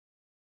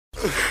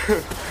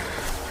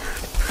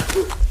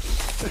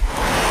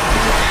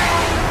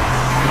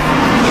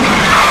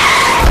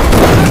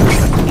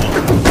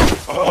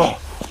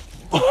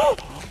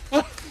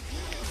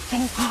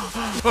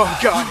Oh,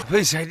 God.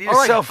 Please, I need All a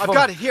right, cell phone. I've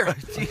got it here.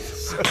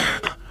 Jesus.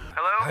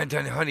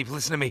 Hello? Honey,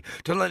 listen to me.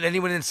 Don't let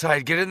anyone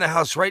inside. Get in the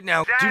house right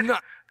now. Dad, Do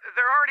not...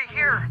 they're already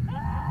here.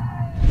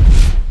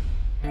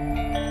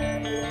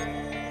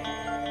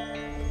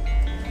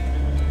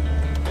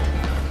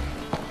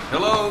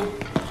 Hello?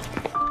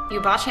 You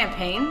bought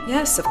champagne?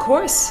 Yes, of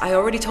course. I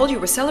already told you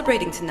we're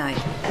celebrating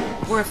tonight.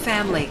 We're a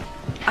family.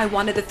 I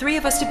wanted the three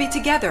of us to be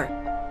together.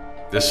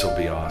 This'll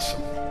be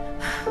awesome.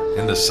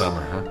 In the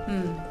summer, huh?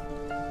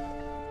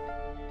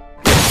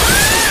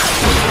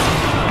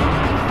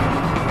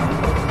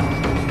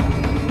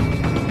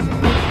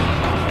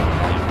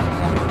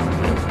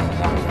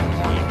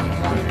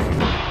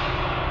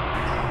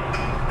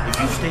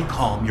 If you stay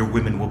calm, your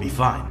women will be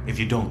fine. If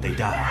you don't, they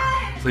die.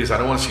 Please, I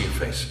don't want to see your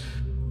face.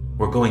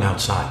 We're going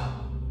outside.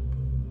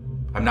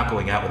 I'm not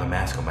going out with a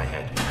mask on my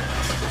head.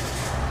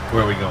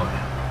 Where are we going?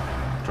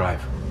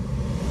 Drive.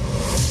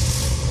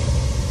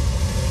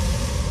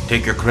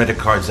 Take your credit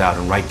cards out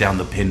and write down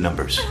the PIN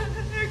numbers.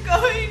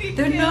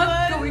 They're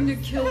not going to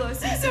kill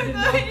us. He said they're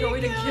not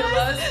going to kill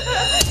us.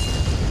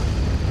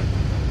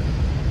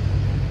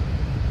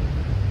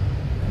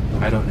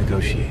 I don't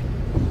negotiate.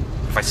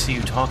 If I see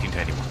you talking to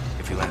anyone,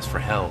 if you ask for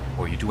help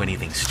or you do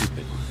anything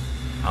stupid,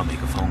 I'll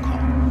make a phone call.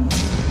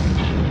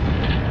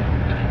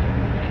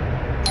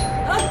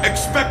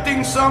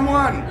 Expecting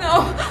someone?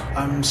 No.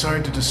 I'm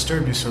sorry to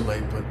disturb you so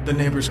late, but the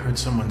neighbors heard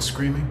someone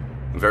screaming.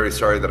 I'm very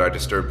sorry that I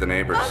disturbed the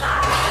neighbors.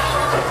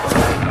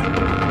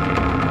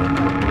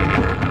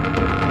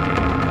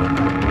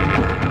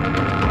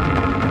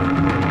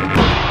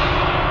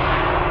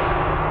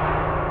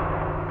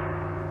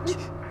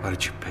 Why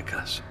did you pick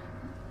us?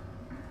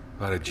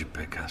 Why did you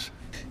pick us?